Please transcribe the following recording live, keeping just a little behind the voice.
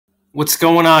What's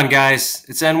going on, guys?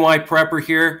 It's NY Prepper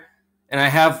here, and I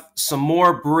have some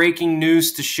more breaking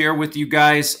news to share with you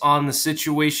guys on the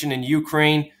situation in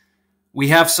Ukraine. We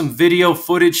have some video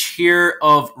footage here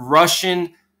of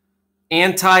Russian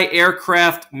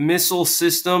anti-aircraft missile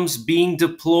systems being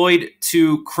deployed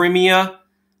to Crimea,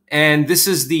 and this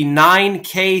is the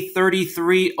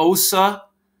 9K-33 OSA.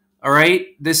 All right,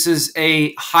 this is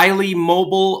a highly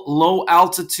mobile,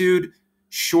 low-altitude,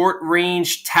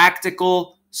 short-range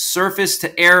tactical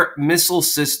surface-to-air missile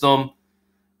system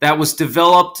that was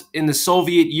developed in the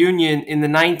Soviet Union in the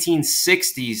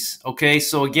 1960s. Okay,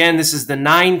 so again, this is the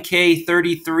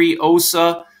 9K-33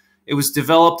 OSA. It was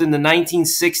developed in the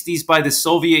 1960s by the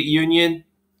Soviet Union.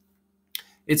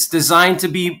 It's designed to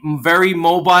be very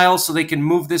mobile, so they can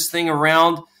move this thing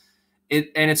around. And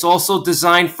it's also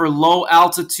designed for low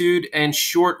altitude and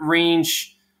short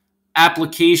range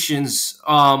applications.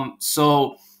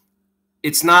 So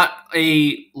it's not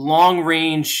a long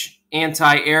range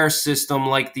anti-air system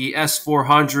like the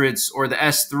S-400s or the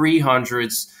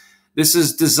S-300s. This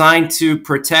is designed to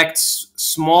protect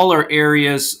smaller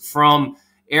areas from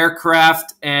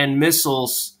aircraft and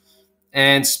missiles.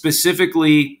 And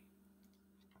specifically,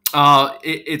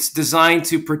 it's designed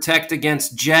to protect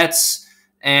against jets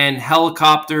and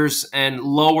helicopters and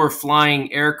lower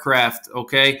flying aircraft.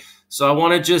 Okay, so I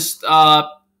want to just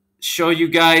show you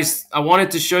guys. I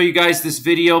wanted to show you guys this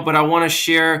video, but I want to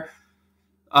share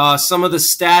some of the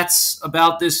stats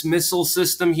about this missile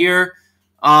system here.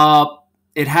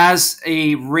 It has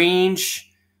a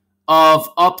range of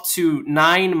up to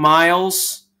 9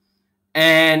 miles,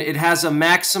 and it has a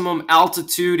maximum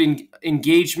altitude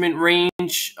engagement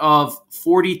range of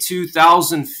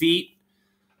 42,000 feet.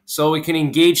 So it can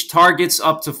engage targets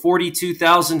up to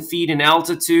 42,000 feet in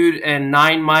altitude and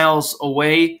 9 miles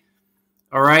away.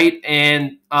 All right.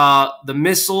 And the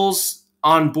missiles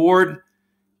on board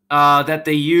that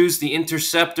they use, the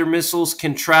interceptor missiles,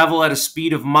 can travel at a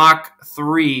speed of Mach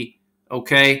 3.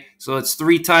 Okay. So it's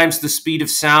 3 times the speed of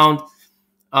sound.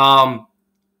 And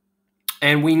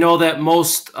we know that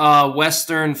most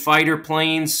Western fighter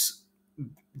planes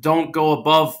don't go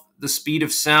above the speed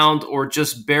of sound, or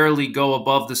just barely go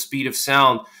above the speed of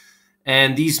sound.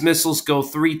 And these missiles go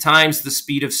 3 times the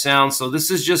speed of sound. So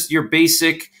this is just your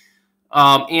basic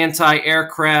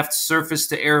anti-aircraft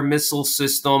surface-to-air missile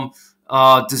system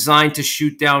designed to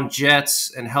shoot down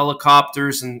jets and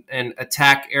helicopters and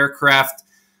attack aircraft.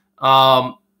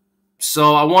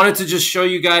 So I wanted to just show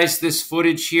you guys this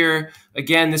footage here.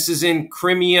 Again, this is in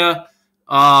Crimea.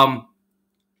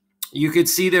 You could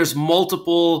see there's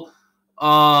multiple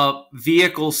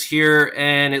vehicles here,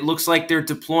 and it looks like they're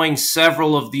deploying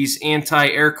several of these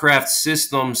anti-aircraft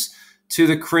systems to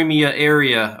the Crimea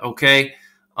area. Okay.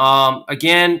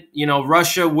 Again, you know,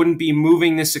 Russia wouldn't be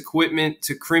moving this equipment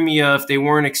to Crimea if they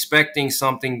weren't expecting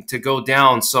something to go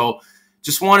down. So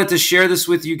just wanted to share this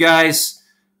with you guys.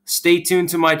 Stay tuned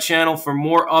to my channel for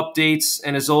more updates.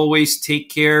 And as always, take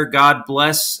care, God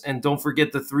bless, and don't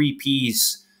forget the 3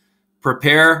 Ps: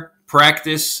 prepare,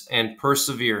 practice, and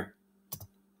persevere.